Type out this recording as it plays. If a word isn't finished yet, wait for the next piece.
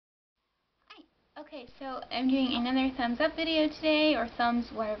Okay, so I'm doing another thumbs up video today, or thumbs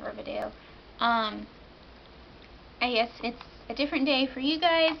whatever video. I guess it's a different day for you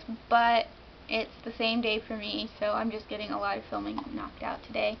guys, but it's the same day for me, so I'm just getting a lot of filming knocked out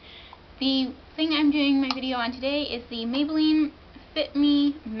today. The thing I'm doing my video on today is the Maybelline Fit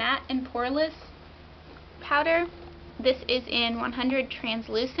Me Matte and Poreless powder. This is in 100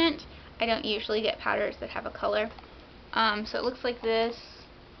 translucent. I don't usually get powders that have a color. So it looks like this.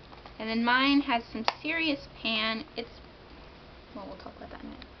 And then mine has some serious pan. Well, we'll talk about that in a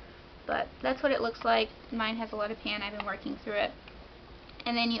minute. But that's what it looks like. Mine has a lot of pan. I've been working through it.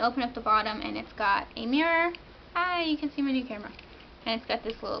 And then you open up the bottom and it's got a mirror. Hi, you can see my new camera. And it's got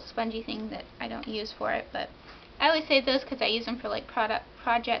this little spongy thing that I don't use for it, but I always save those because I use them for like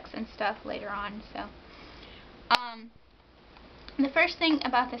projects and stuff later on. So, the first thing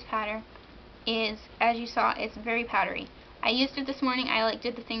about this powder is, as you saw, it's very powdery. I used it this morning. I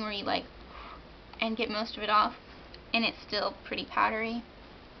did the thing where you and get most of it off, and it's still pretty powdery.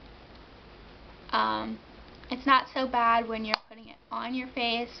 It's not so bad when you're putting it on your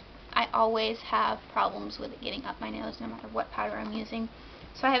face. I always have problems with it getting up my nose no matter what powder I'm using,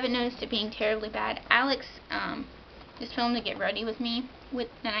 so I haven't noticed it being terribly bad. Alex just filmed to get ready with me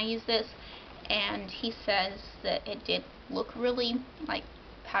and I use this, and he says that it did look really like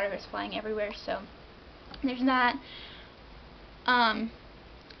powder is flying everywhere, so there's that.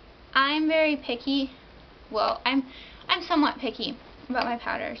 I'm very picky. Well, I'm somewhat picky about my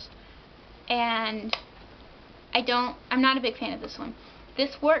powders, and I'm not a big fan of this one.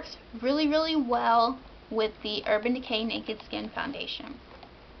 This works really, really well with the Urban Decay Naked Skin Foundation.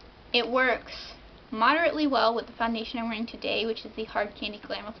 It works moderately well with the foundation I'm wearing today, which is the Hard Candy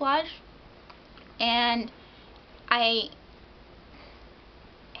Glamouflage, and I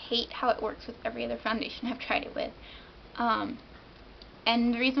hate how it works with every other foundation I've tried it with.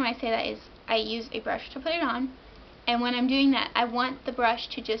 And the reason why I say that is I use a brush to put it on, and when I'm doing that, I want the brush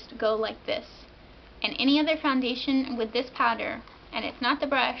to just go like this. And any other foundation with this powder, and it's not the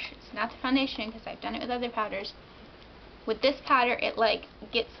brush, it's not the foundation, because I've done it with other powders, with this powder it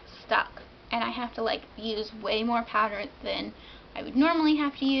gets stuck, and I have to use way more powder than I would normally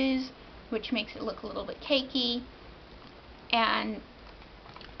have to use, which makes it look a little bit cakey, and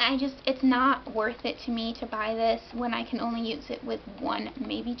it's not worth it to me to buy this when I can only use it with one,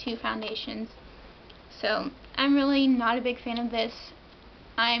 maybe two foundations. So I'm really not a big fan of this.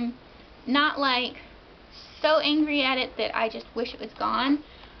 I'm not so angry at it that I just wish it was gone,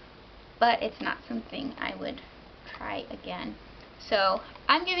 but it's not something I would try again. So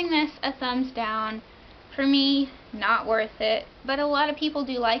I'm giving this a thumbs down. For me, not worth it, but a lot of people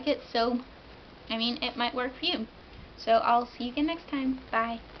do like it, so I mean, it might work for you. So I'll see you again next time.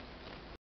 Bye.